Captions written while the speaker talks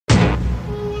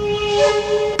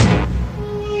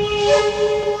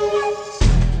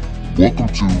Welcome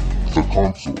to The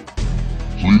Console.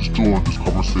 Please join this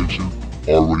conversation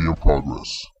already in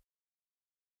progress.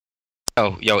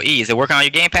 Yo, E, is it working on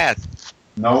your gamepad?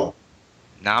 No.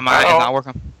 Nah, mine is not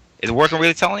working. Is it working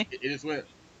really, Tony? It is went.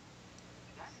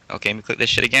 Okay, let me click this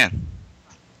shit again.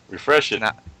 Refresh it.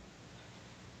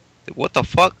 What the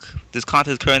fuck? This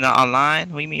content is currently not online?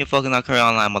 What do you mean you're fucking not currently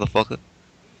online, motherfucker?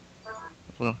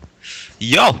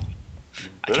 Yo!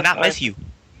 I cannot miss you.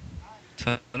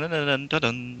 Yeah,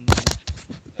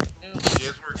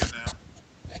 it's working now.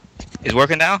 It's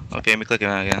working now? Okay, let me click it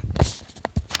on again.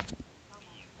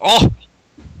 Oh!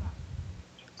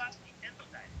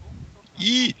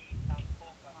 Yee!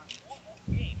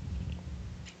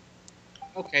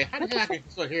 Okay, how the hell I can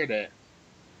still hear that?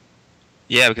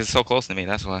 Yeah, because it's so close to me,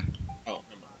 that's why. Oh,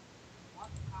 never mind.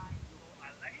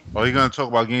 Oh, you're gonna talk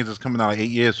about games that's coming out 8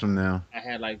 years from now. I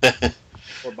had like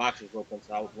 4 boxes open,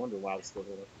 so I was wondering why I was still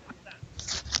here.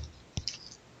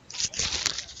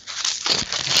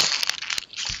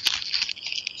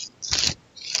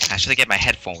 I should have get my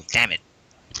headphones, damn it.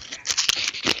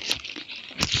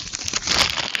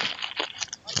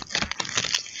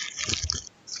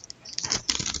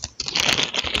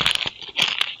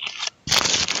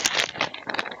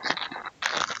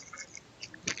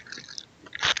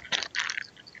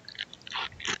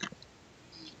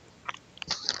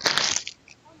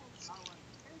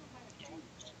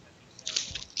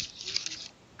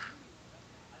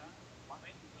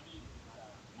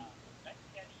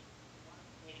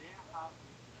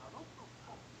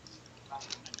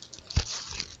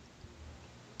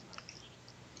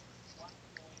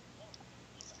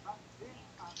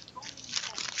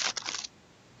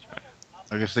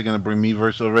 I guess they're gonna bring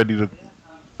Miiverse already to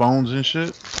phones and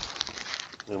shit.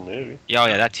 Yeah, maybe. Yeah, oh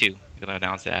yeah, that too. They're gonna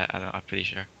announce that, I'm pretty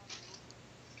sure.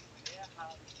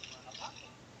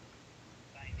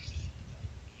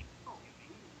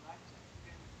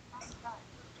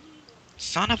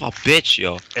 Son of a bitch,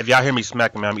 yo. If y'all hear me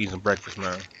smacking, man, I'm eating breakfast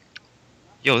now.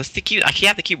 Yo, this thing keep, I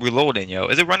have to keep reloading, yo.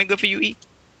 Is it running good for you, E?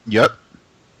 Yep.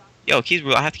 Yo,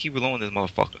 I have to keep reloading this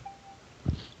motherfucker.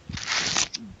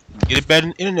 Get it better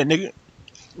than internet, nigga.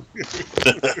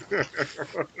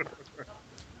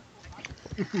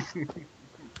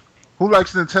 Who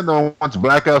likes Nintendo and wants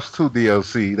Black Ops 2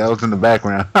 DLC? That was in the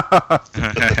background.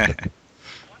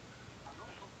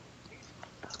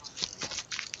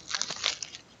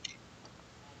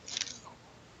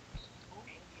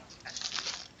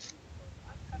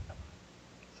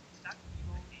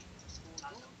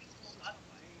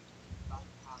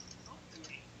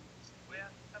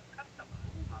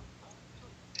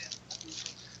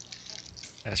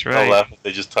 That's I'll right. laugh if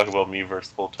they just talk about Miiverse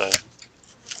the whole time.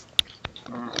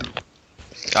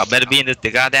 Y'all better be in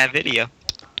the goddamn video.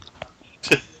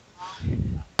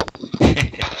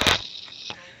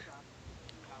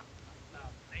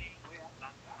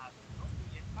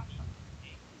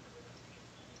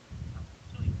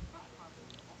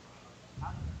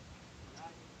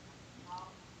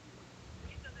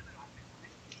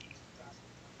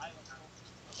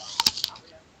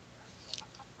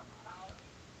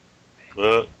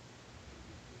 But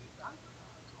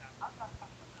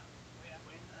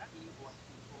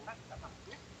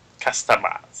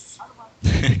customers.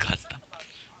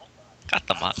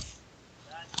 Customers.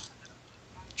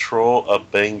 Throw a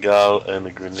Bengal and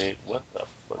a grenade. What the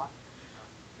fuck?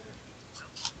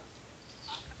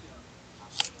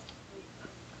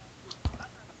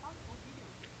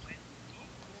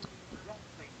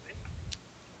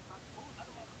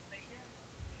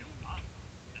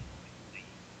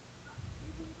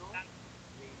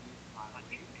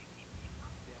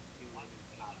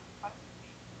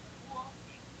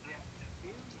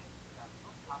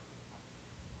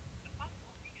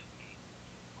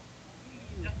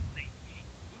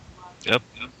 Yep.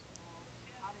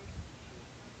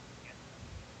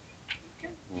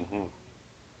 Mm-hmm.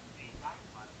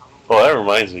 Oh, that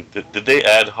reminds me. Did they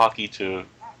add hockey to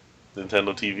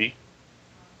Nintendo TV?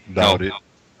 Doubt it.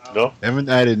 No? Haven't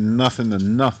added nothing to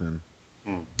nothing.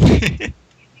 Hmm.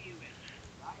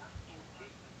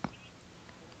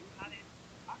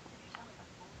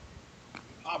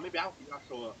 Oh, maybe I'll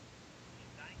show up.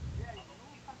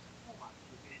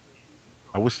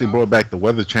 I wish they brought back the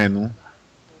Weather Channel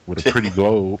with a pretty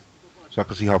globe so I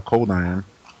can see how cold I am.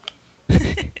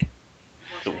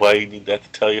 Why you need that to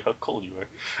tell you how cold you are?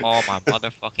 Oh my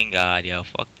motherfucking god, yo.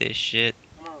 Fuck this shit.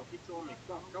 Come on, keep showing me.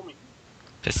 Come on, show me.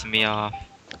 Pissing me off.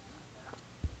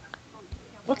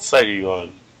 What site are you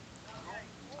on?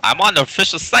 I'm on the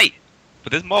official site,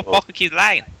 but this motherfucker keeps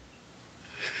lagging.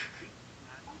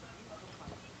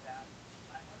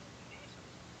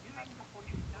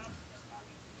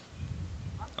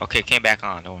 Okay, came back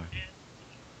on, don't worry.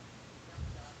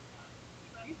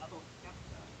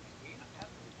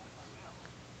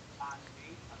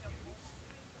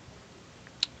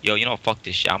 Yo, you know, fuck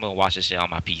this shit. I'm gonna watch this shit on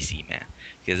my PC, man,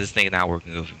 because this thing not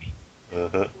working good for me.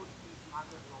 Uh-huh.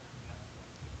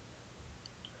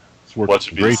 It's Watch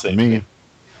working it be the great for same me. thing.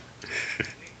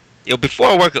 Yo,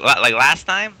 before it worked, like last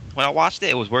time when I watched it,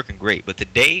 it was working great, but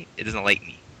today it doesn't like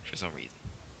me for some reason.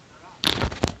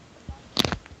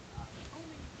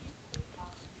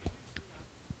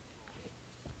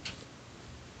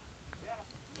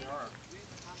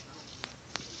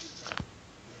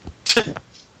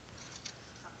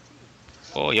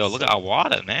 Oh, yo, look at our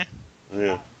water, man.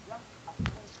 Yeah.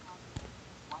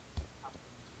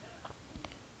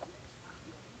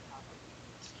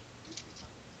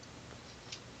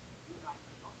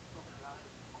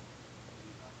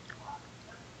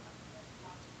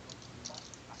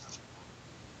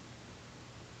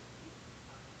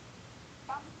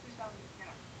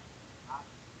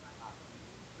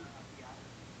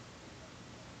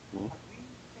 Hmm.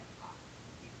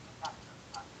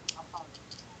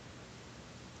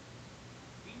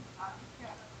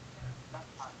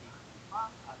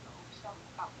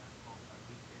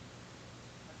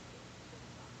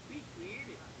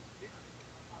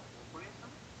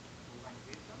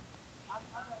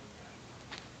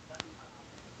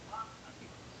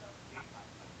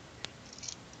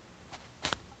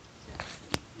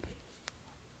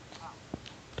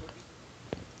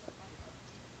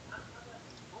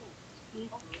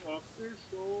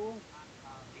 Official.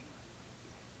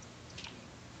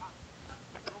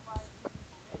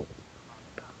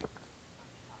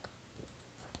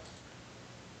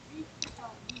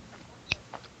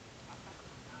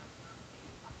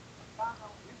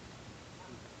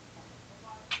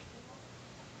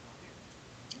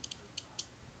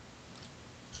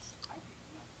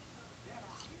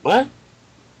 What?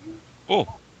 Oh,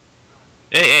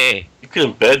 hey. You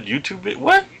can embed YouTube it?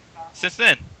 What? Since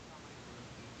then,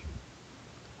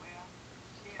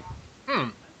 Hmm.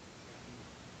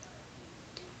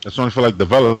 That's only for like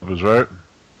developers, right?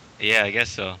 yeah, I guess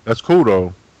so. That's cool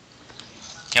though.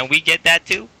 Can we get that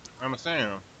too? I'm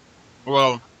saying.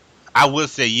 Well, I would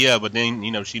say yeah, but then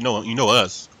you know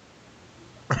us.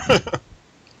 I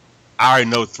already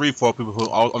know 3-4 people who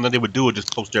all they would do is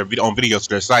just post their videos to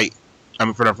their site. I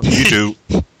mean, for YouTube.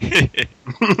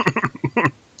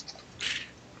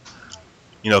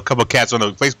 A couple of cats on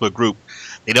the Facebook group.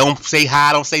 They don't say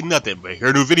hi, don't say nothing, but hear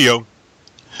a new video.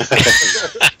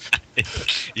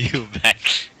 You back.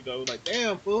 Like,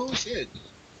 damn, fool, shit.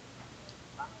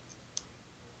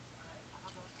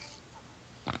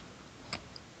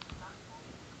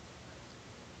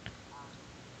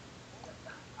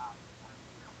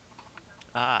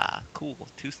 Ah, cool.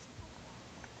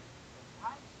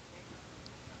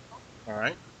 All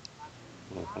right.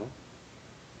 Mm-hmm.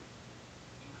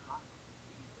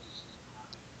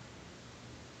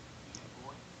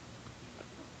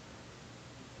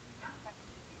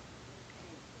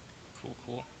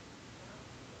 Cool.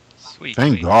 Sweet.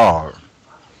 Thank God.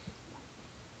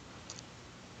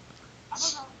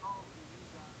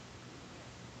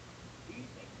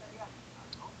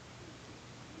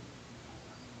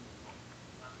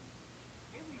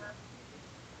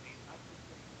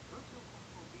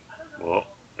 Well,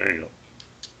 there you go.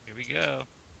 Here we go.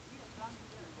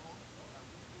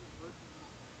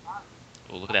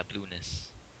 Oh, look at that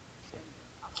blueness.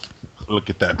 Look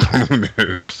at that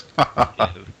blueness. Yeah,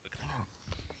 look at that.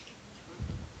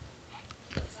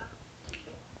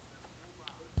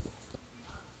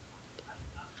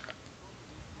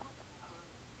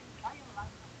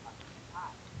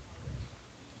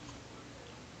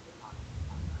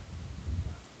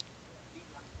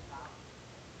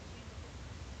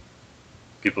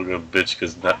 People are gonna bitch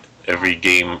because not every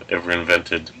game ever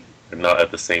invented are not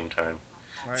at the same time.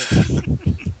 All right.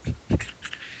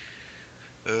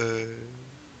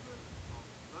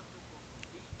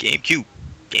 GameCube.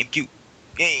 GameCube.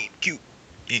 GameCube.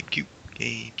 GameCube.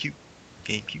 GameCube.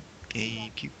 GameCube.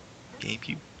 GameCube.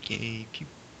 GameCube. GameCube.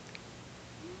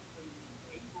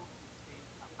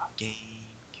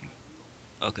 GameCube.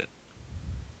 Okay.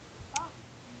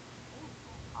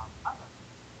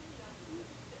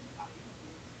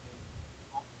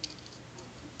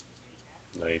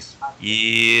 Nice.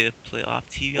 Yeah, playoff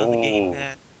TV on the Oh,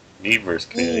 gamepad. Miiverse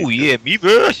community. Ooh, yeah,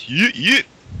 Miiverse. Yeah.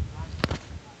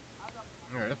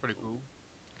 Yeah, that's pretty cool.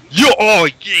 Yo, oh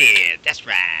yeah, that's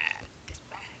right.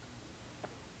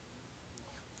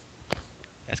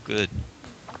 That's good.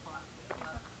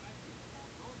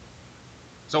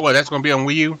 So what? That's gonna be on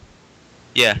Wii U.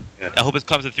 Yeah. Yeah. I hope it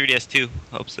comes to 3DS too.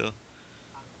 Hope so.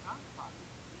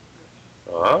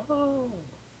 Oh,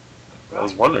 I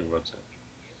was wondering about that.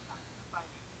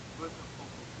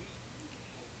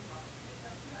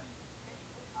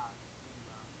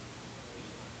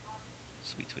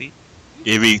 Sweet tweet.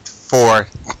 Give me 4.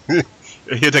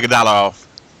 He'll take $1 off.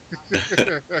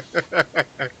 Yeah,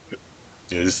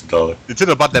 this is $1. It's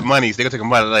about that money. So they gonna take a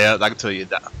money. I can tell you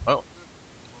that. Oh,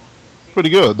 Pretty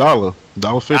good. $1.50.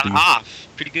 $1 off.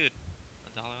 Pretty good.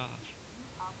 $1 off.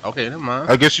 okay, never mind.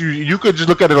 I guess you could just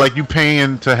look at it like you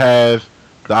paying to have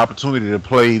the opportunity to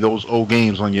play those old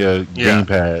games on your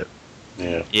gamepad.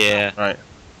 Yeah. Yeah. Right.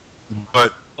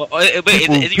 But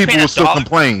people will still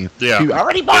complain. Yeah. People, I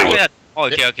already bought it. Oh,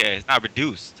 okay. It's not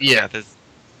reduced. Yeah. It's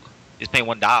paying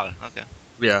 $1. Okay.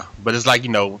 Yeah, but it's like, you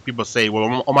know, people say,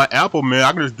 well, on my Apple, man,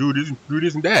 I can just do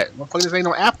this and that. Motherfucker, this ain't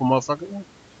no Apple, motherfucker.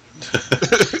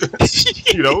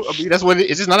 You know, I mean, that's what it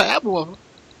is. It's just not an Apple, motherfucker.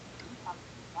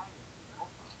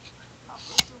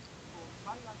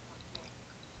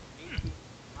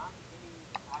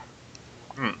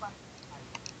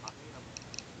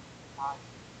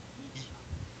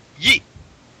 Yeet.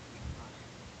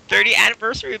 30th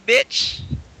anniversary, bitch.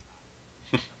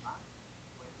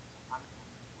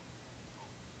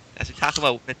 As we talk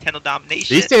about Nintendo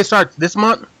domination. These days start this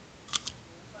month?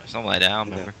 Something like that. I don't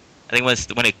remember. I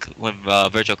think when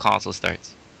Virtual Console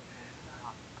starts.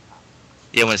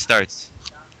 Yeah, when it starts.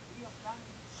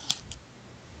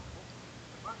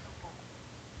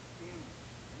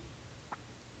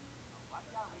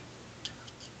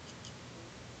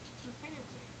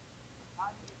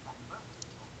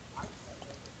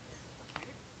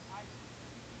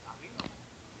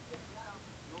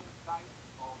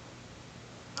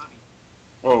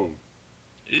 Oh.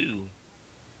 Ooh.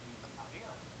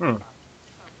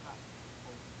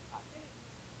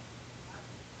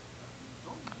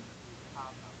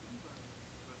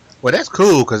 Well, that's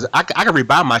cool, because I can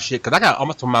rebuy my shit, because I got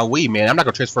almost on my Wii, man. I'm not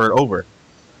going to transfer it over,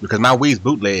 because my Wii's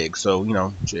bootleg, so, you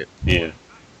know, shit. Yeah.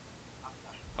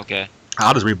 Okay.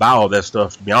 I'll just rebuy all that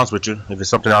stuff, to be honest with you, if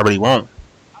it's something I really want.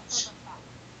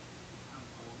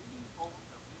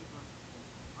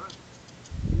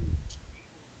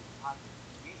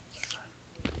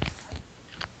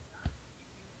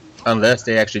 Unless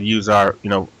they actually use our, you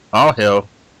know, all hell.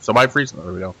 Somebody freeze.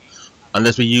 There we go.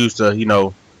 Unless we use the, you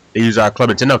know, they use our Club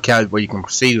Nintendo account where you can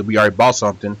see that we already bought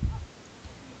something.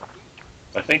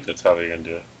 I think that's how they're gonna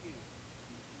do it.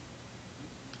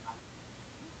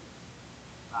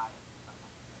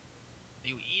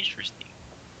 You interesting.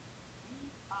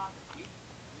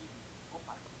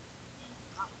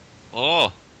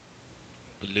 Oh.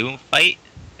 Balloon fight.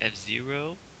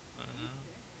 F-Zero.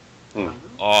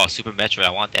 Oh, Super Metroid.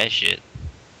 I want that shit.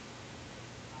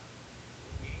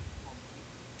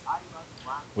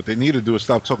 What they need to do is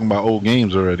stop talking about old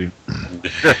games already.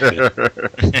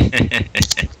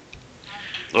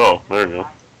 Oh, there we go.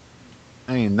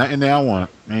 Ain't nothing that I want.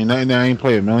 Ain't nothing that I ain't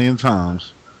played a million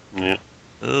times. Yeah.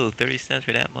 Ooh, 30 cents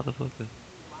for that motherfucker.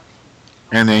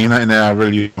 And there ain't nothing that I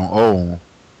really don't own.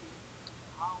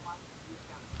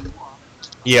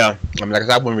 Yeah, I mean, like I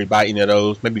said, I wouldn't rebuy any of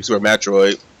those. Maybe Super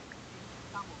Metroid.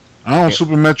 I own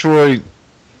Super Metroid.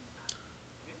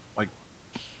 Like,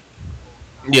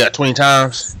 yeah, 20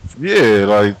 times. Yeah,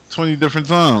 like 20 different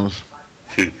times.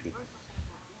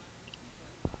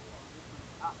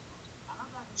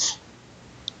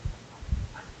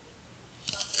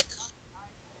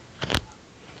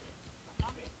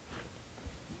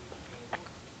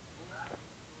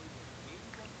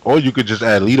 Or you could just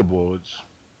add leaderboards.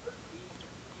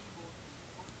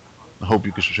 I hope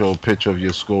you can show a picture of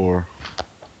your score.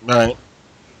 Right.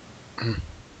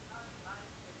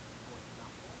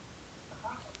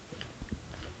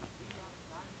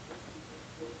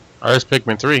 Oh, that's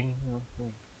Pikmin 3.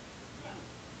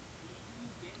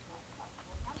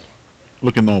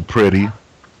 Looking all pretty.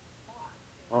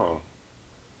 Oh.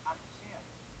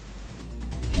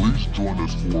 Please join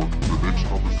us for the next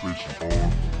conversation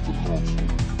on the console.